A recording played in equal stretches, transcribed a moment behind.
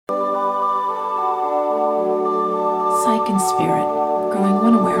Psych and Spirit, growing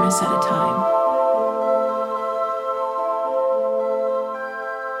one awareness at a time.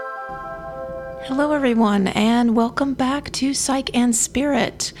 Hello everyone, and welcome back to Psych and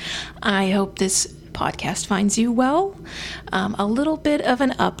Spirit. I hope this podcast finds you well. A little bit of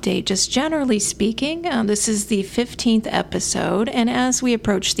an update, just generally speaking. This is the 15th episode, and as we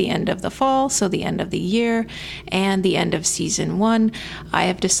approach the end of the fall, so the end of the year and the end of season 1, I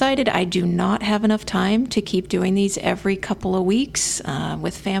have decided I do not have enough time to keep doing these every couple of weeks.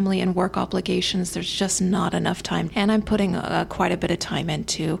 With family and work obligations, there's just not enough time, and I'm putting quite a bit of time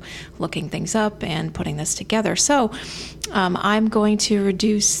into looking things up and putting this together. So I'm going to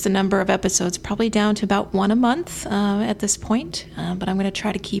reduce the number of episodes probably down to about one a month at this point, but I'm going to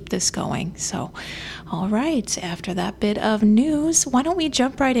try to keep this going. So, all right, after that bit of news, why don't we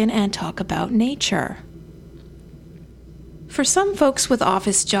jump right in and talk about nature? For some folks with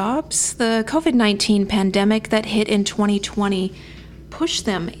office jobs, the COVID-19 pandemic that hit in 2020 pushed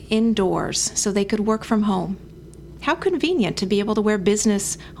them indoors so they could work from home. How convenient to be able to wear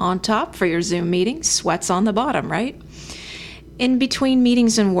business on top for your Zoom meetings, sweats on the bottom, right? In between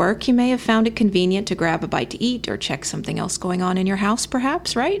meetings and work, you may have found it convenient to grab a bite to eat or check something else going on in your house,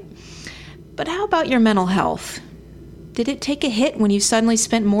 perhaps, right? But how about your mental health? Did it take a hit when you suddenly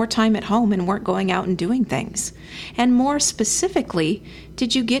spent more time at home and weren't going out and doing things? And more specifically,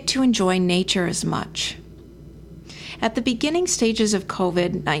 did you get to enjoy nature as much? At the beginning stages of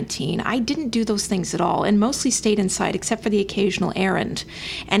COVID-19, I didn't do those things at all and mostly stayed inside except for the occasional errand.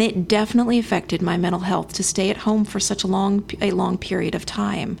 And it definitely affected my mental health to stay at home for such a long period of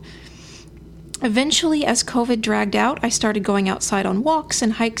time. Eventually, as COVID dragged out, I started going outside on walks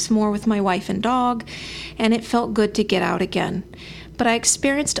and hikes more with my wife and dog, and it felt good to get out again. But I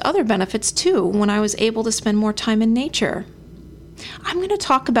experienced other benefits too when I was able to spend more time in nature. I'm going to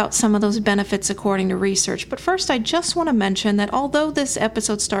talk about some of those benefits according to research, but first I just want to mention that although this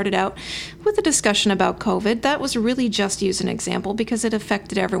episode started out with a discussion about COVID, that was really just used as an example because it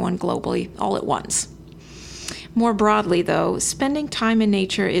affected everyone globally all at once. More broadly, though, spending time in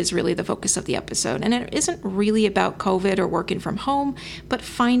nature is really the focus of the episode, and it isn't really about COVID or working from home, but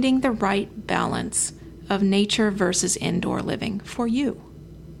finding the right balance of nature versus indoor living for you.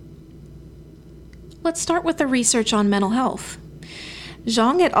 Let's start with the research on mental health.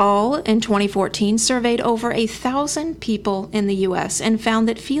 Zhang et al. In 2014 surveyed over 1,000 people in the U.S. and found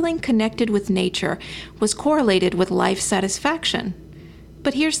that feeling connected with nature was correlated with life satisfaction.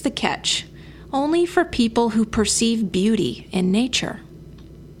 But here's the catch: only for people who perceive beauty in nature.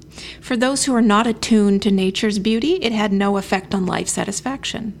 For those who are not attuned to nature's beauty, it had no effect on life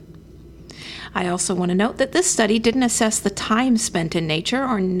satisfaction. I also want to note that this study didn't assess the time spent in nature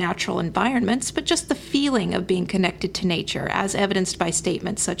or natural environments, but just the feeling of being connected to nature, as evidenced by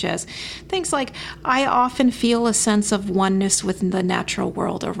statements such as things like, "I often feel a sense of oneness with the natural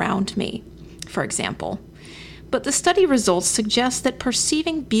world around me," for example. But the study results suggest that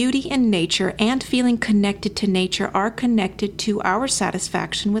perceiving beauty in nature and feeling connected to nature are connected to our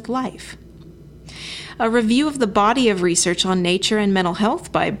satisfaction with life. A review of the body of research on nature and mental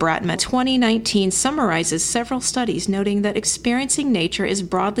health by Bratman 2019 summarizes several studies noting that experiencing nature is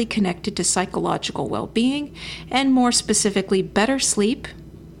broadly connected to psychological well-being, and more specifically, better sleep,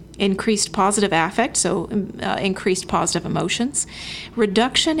 increased positive affect, so increased positive emotions,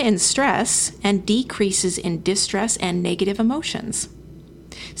 reduction in stress, and decreases in distress and negative emotions.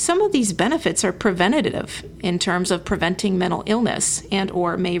 Some of these benefits are preventative in terms of preventing mental illness and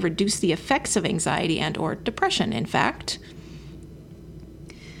or may reduce the effects of anxiety and or depression, in fact.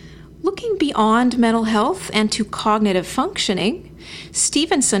 Looking beyond mental health and to cognitive functioning,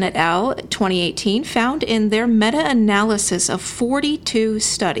 Stevenson et al. 2018 found in their meta-analysis of 42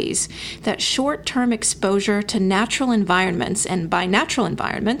 studies that short-term exposure to natural environments, and by natural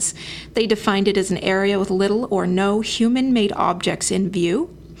environments, they defined it as an area with little or no human-made objects in view,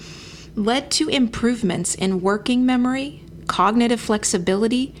 led to improvements in working memory, cognitive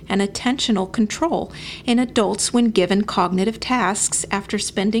flexibility, and attentional control in adults when given cognitive tasks after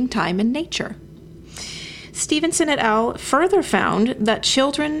spending time in nature. Stevenson et al. Further found that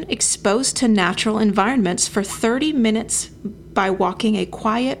children exposed to natural environments for 30 minutes by walking a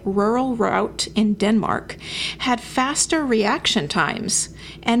quiet rural route in Denmark had faster reaction times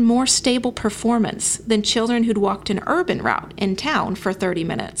and more stable performance than children who'd walked an urban route in town for 30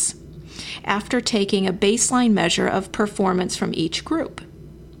 minutes, after taking a baseline measure of performance from each group.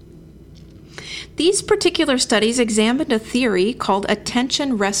 These particular studies examined a theory called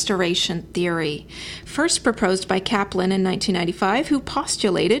attention restoration theory, first proposed by Kaplan in 1995, who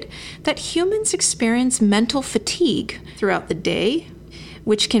postulated that humans experience mental fatigue throughout the day,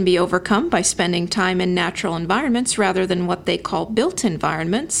 which can be overcome by spending time in natural environments rather than what they call built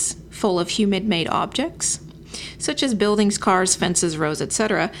environments, full of human-made objects, such as buildings, cars, fences, roads,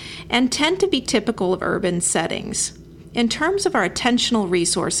 etc., and tend to be typical of urban settings. In terms of our attentional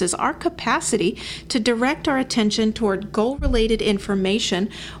resources, our capacity to direct our attention toward goal-related information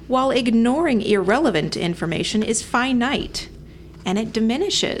while ignoring irrelevant information is finite, and it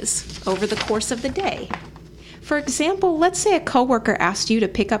diminishes over the course of the day. For example, let's say a coworker asked you to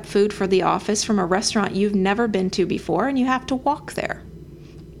pick up food for the office from a restaurant you've never been to before, and you have to walk there.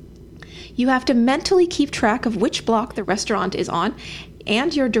 You have to mentally keep track of which block the restaurant is on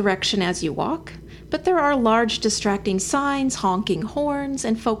and your direction as you walk, but there are large distracting signs, honking horns,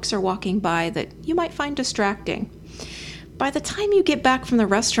 and folks are walking by that you might find distracting. By the time you get back from the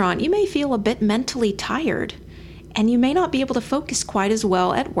restaurant, you may feel a bit mentally tired, and you may not be able to focus quite as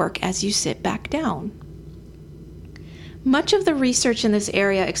well at work as you sit back down. Much of the research in this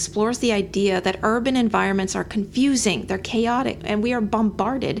area explores the idea that urban environments are confusing, they're chaotic, and we are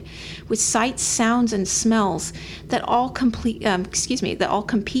bombarded with sights, sounds, and smells that all compete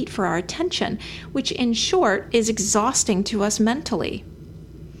for our attention, which in short is exhausting to us mentally.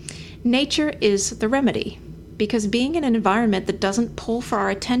 Nature is the remedy, because being in an environment that doesn't pull for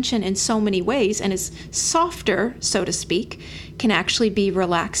our attention in so many ways and is softer, so to speak, can actually be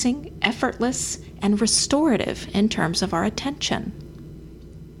relaxing, effortless, and restorative in terms of our attention.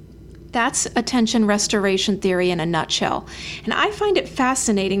 That's attention restoration theory in a nutshell. And I find it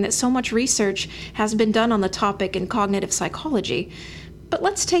fascinating that so much research has been done on the topic in cognitive psychology. But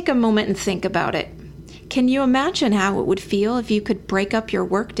let's take a moment and think about it. Can you imagine how it would feel if you could break up your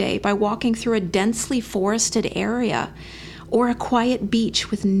workday by walking through a densely forested area or a quiet beach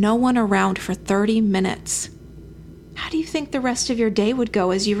with no one around for 30 minutes? How do you think the rest of your day would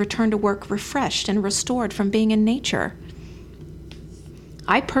go as you return to work refreshed and restored from being in nature?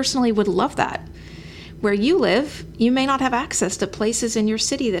 I personally would love that. Where you live, you may not have access to places in your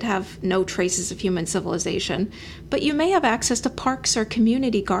city that have no traces of human civilization, but you may have access to parks or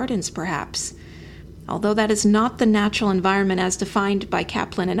community gardens, perhaps. Although that is not the natural environment as defined by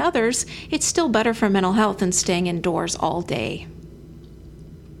Kaplan and others, it's still better for mental health than staying indoors all day.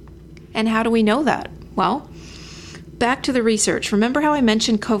 And how do we know that? Well, back to the research. Remember how I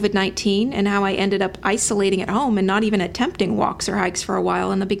mentioned COVID-19 and how I ended up isolating at home and not even attempting walks or hikes for a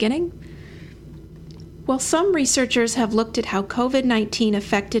while in the beginning? Well, some researchers have looked at how COVID-19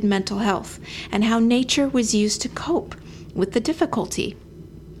 affected mental health and how nature was used to cope with the difficulty.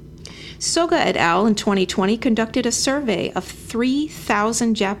 Soga et al. In 2020 conducted a survey of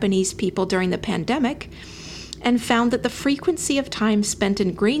 3,000 Japanese people during the pandemic and found that the frequency of time spent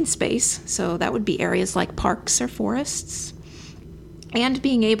in green space, so that would be areas like parks or forests, and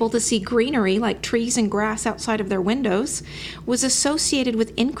being able to see greenery like trees and grass outside of their windows, was associated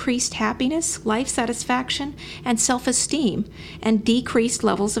with increased happiness, life satisfaction, and self-esteem, and decreased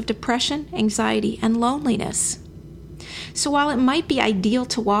levels of depression, anxiety, and loneliness. So while it might be ideal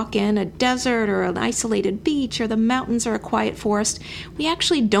to walk in a desert or an isolated beach or the mountains or a quiet forest, we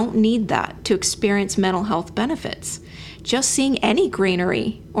actually don't need that to experience mental health benefits. Just seeing any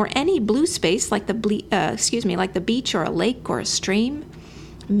greenery or any blue space like the beach or a lake or a stream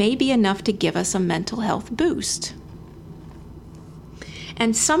may be enough to give us a mental health boost.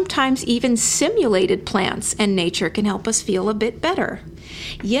 And sometimes even simulated plants and nature can help us feel a bit better.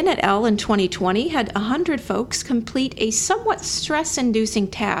 Yin et al. In 2020 had 100 folks complete a somewhat stress-inducing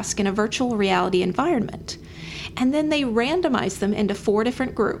task in a virtual reality environment. And then they randomized them into 4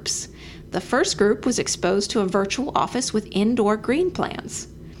 different groups. The first group was exposed to a virtual office with indoor green plants.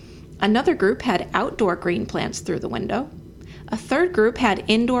 Another group had outdoor green plants through the window. A third group had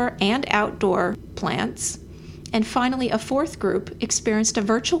indoor and outdoor plants. And finally, a fourth group experienced a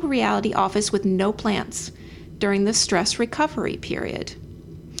virtual reality office with no plants during the stress recovery period.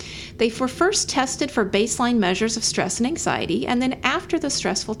 They were first tested for baseline measures of stress and anxiety, and then after the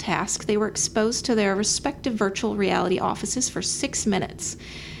stressful task, they were exposed to their respective virtual reality offices for 6 minutes,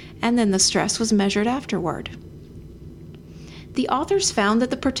 and then the stress was measured afterward. The authors found that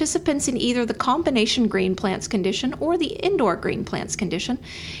the participants in either the combination green plants condition or the indoor green plants condition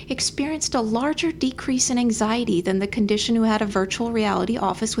experienced a larger decrease in anxiety than the condition who had a virtual reality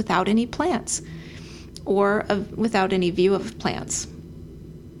office without any plants or without any view of plants.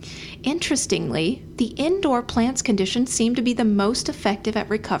 Interestingly, the indoor plants condition seemed to be the most effective at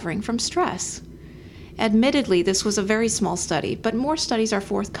recovering from stress. Admittedly, this was a very small study, but more studies are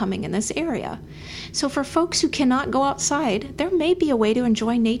forthcoming in this area. So for folks who cannot go outside, there may be a way to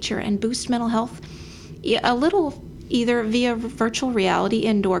enjoy nature and boost mental health a little, either via virtual reality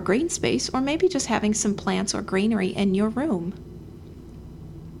indoor green space, or maybe just having some plants or greenery in your room.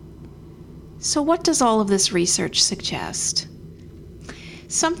 So what does all of this research suggest?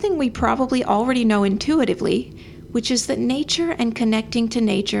 Something we probably already know intuitively, which is that nature and connecting to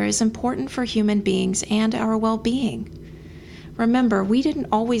nature is important for human beings and our well-being. Remember, we didn't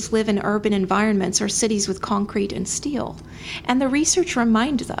always live in urban environments or cities with concrete and steel, and the research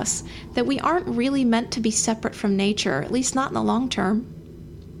reminds us that we aren't really meant to be separate from nature, at least not in the long term.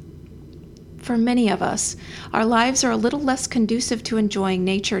 For many of us, our lives are a little less conducive to enjoying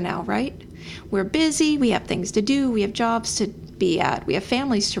nature now, right? We're busy, we have things to do, we have jobs to be at, we have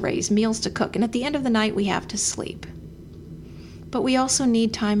families to raise, meals to cook, and at the end of the night we have to sleep. But we also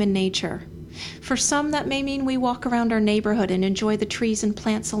need time in nature. For some, that may mean we walk around our neighborhood and enjoy the trees and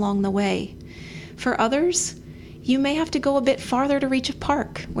plants along the way. For others, you may have to go a bit farther to reach a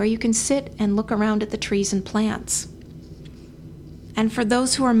park where you can sit and look around at the trees and plants. And for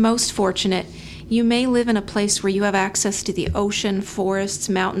those who are most fortunate, you may live in a place where you have access to the ocean, forests,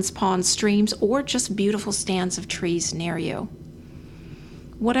 mountains, ponds, streams, or just beautiful stands of trees near you.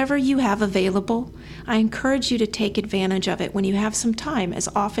 Whatever you have available, I encourage you to take advantage of it when you have some time, as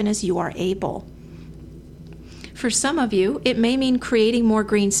often as you are able. For some of you, it may mean creating more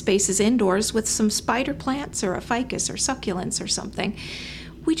green spaces indoors with some spider plants or a ficus or succulents or something.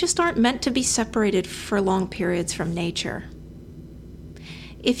 We just aren't meant to be separated for long periods from nature.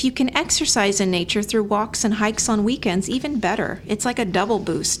 If you can exercise in nature through walks and hikes on weekends, even better. It's like a double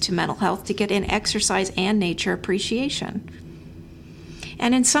boost to mental health to get in exercise and nature appreciation.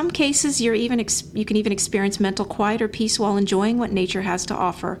 And in some cases, you can even experience mental quiet or peace while enjoying what nature has to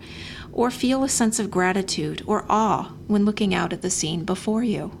offer, or feel a sense of gratitude or awe when looking out at the scene before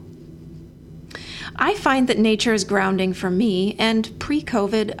you. I find that nature is grounding for me, and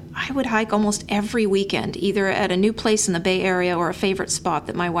pre-COVID, I would hike almost every weekend, either at a new place in the Bay Area or a favorite spot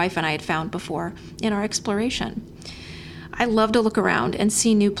that my wife and I had found before in our exploration. I love to look around and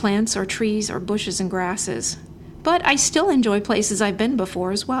see new plants or trees or bushes and grasses. But I still enjoy places I've been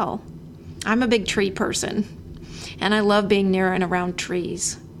before as well. I'm a big tree person, and I love being near and around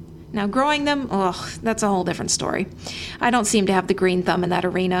trees. Now, growing them, that's a whole different story. I don't seem to have the green thumb in that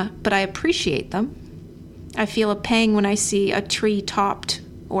arena, but I appreciate them. I feel a pang when I see a tree topped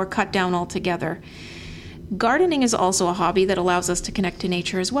or cut down altogether. Gardening is also a hobby that allows us to connect to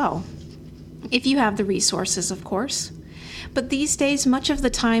nature as well, if you have the resources, of course. But these days, much of the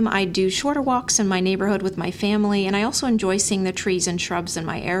time I do shorter walks in my neighborhood with my family, and I also enjoy seeing the trees and shrubs in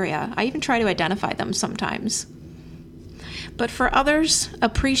my area. I even try to identify them sometimes. But for others,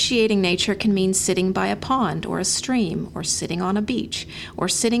 appreciating nature can mean sitting by a pond or a stream, or sitting on a beach, or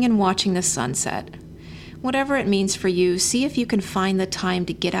sitting and watching the sunset. Whatever it means for you, see if you can find the time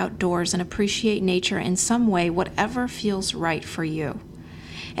to get outdoors and appreciate nature in some way, whatever feels right for you.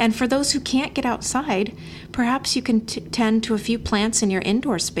 And for those who can't get outside, perhaps you can tend to a few plants in your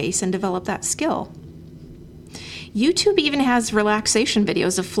indoor space and develop that skill. YouTube even has relaxation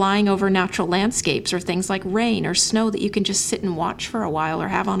videos of flying over natural landscapes or things like rain or snow that you can just sit and watch for a while or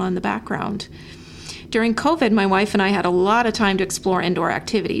have on in the background. During COVID, my wife and I had a lot of time to explore indoor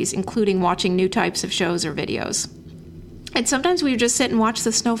activities, including watching new types of shows or videos. And sometimes we would just sit and watch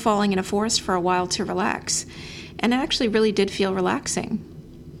the snow falling in a forest for a while to relax. And it actually really did feel relaxing.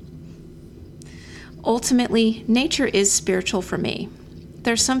 Ultimately, nature is spiritual for me.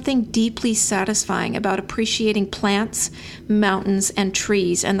 There's something deeply satisfying about appreciating plants, mountains, and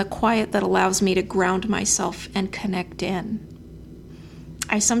trees, and the quiet that allows me to ground myself and connect in.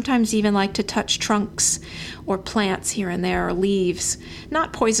 I sometimes even like to touch trunks or plants here and there, or leaves.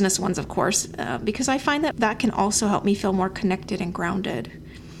 Not poisonous ones, of course, because I find that can also help me feel more connected and grounded,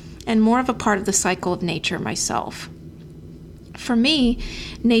 and more of a part of the cycle of nature myself. For me,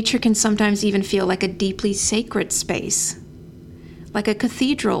 nature can sometimes even feel like a deeply sacred space, like a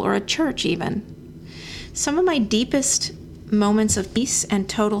cathedral or a church even. Some of my deepest moments of peace and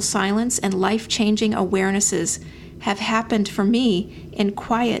total silence and life-changing awarenesses have happened for me in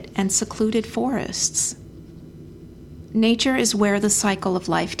quiet and secluded forests. Nature is where the cycle of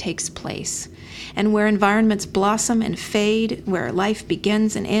life takes place, and where environments blossom and fade, where life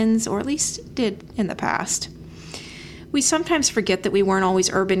begins and ends, or at least did in the past. We sometimes forget that we weren't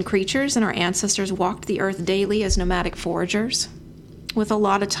always urban creatures, and our ancestors walked the earth daily as nomadic foragers, with a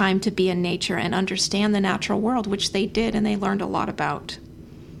lot of time to be in nature and understand the natural world, which they did, and they learned a lot about.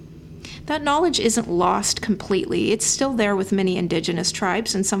 That knowledge isn't lost completely. It's still there with many indigenous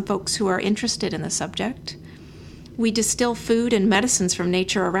tribes and some folks who are interested in the subject. We distill food and medicines from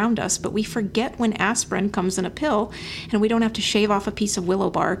nature around us, but we forget when aspirin comes in a pill, and we don't have to shave off a piece of willow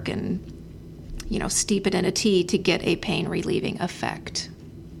bark and steep it in a tea to get a pain-relieving effect.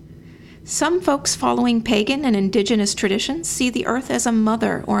 Some folks following pagan and indigenous traditions see the earth as a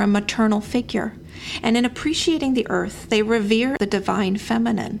mother or a maternal figure, and in appreciating the earth, they revere the divine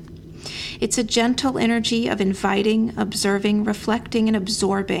feminine. It's a gentle energy of inviting, observing, reflecting, and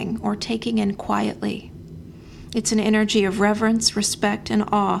absorbing, or taking in quietly. It's an energy of reverence, respect, and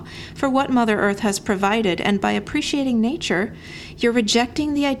awe for what Mother Earth has provided, and by appreciating nature, you're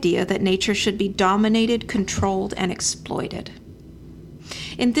rejecting the idea that nature should be dominated, controlled, and exploited.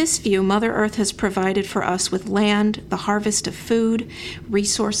 In this view, Mother Earth has provided for us with land, the harvest of food,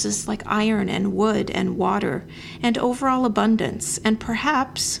 resources like iron and wood and water, and overall abundance. And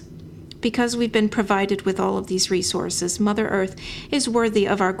perhaps, because we've been provided with all of these resources, Mother Earth is worthy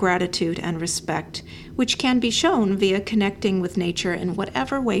of our gratitude and respect, which can be shown via connecting with nature in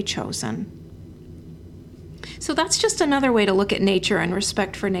whatever way chosen. So that's just another way to look at nature and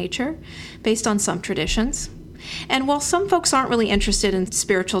respect for nature, based on some traditions. And while some folks aren't really interested in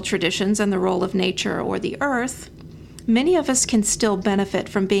spiritual traditions and the role of nature or the earth, many of us can still benefit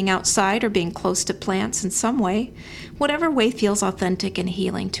from being outside or being close to plants in some way, whatever way feels authentic and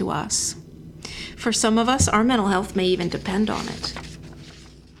healing to us. For some of us, our mental health may even depend on it.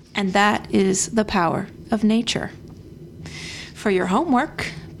 And that is the power of nature. For your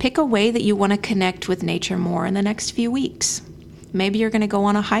homework, pick a way that you want to connect with nature more in the next few weeks. Maybe you're going to go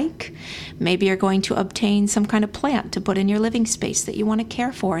on a hike. Maybe you're going to obtain some kind of plant to put in your living space that you want to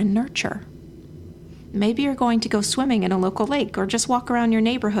care for and nurture. Maybe you're going to go swimming in a local lake or just walk around your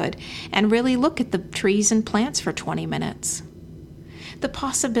neighborhood and really look at the trees and plants for 20 minutes. The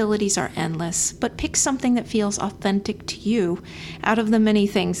possibilities are endless, but pick something that feels authentic to you out of the many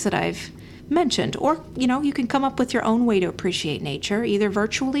things that I've mentioned. Or, you can come up with your own way to appreciate nature, either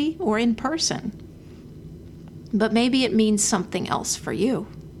virtually or in person. But maybe it means something else for you.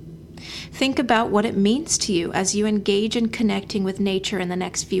 Think about what it means to you as you engage in connecting with nature in the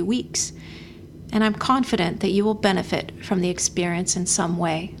next few weeks, and I'm confident that you will benefit from the experience in some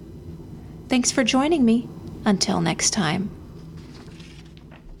way. Thanks for joining me. Until next time.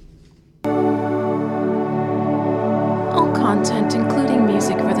 All content, including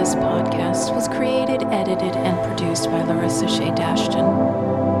music for this podcast, was created, edited, and produced by Larissa Shea Dashton.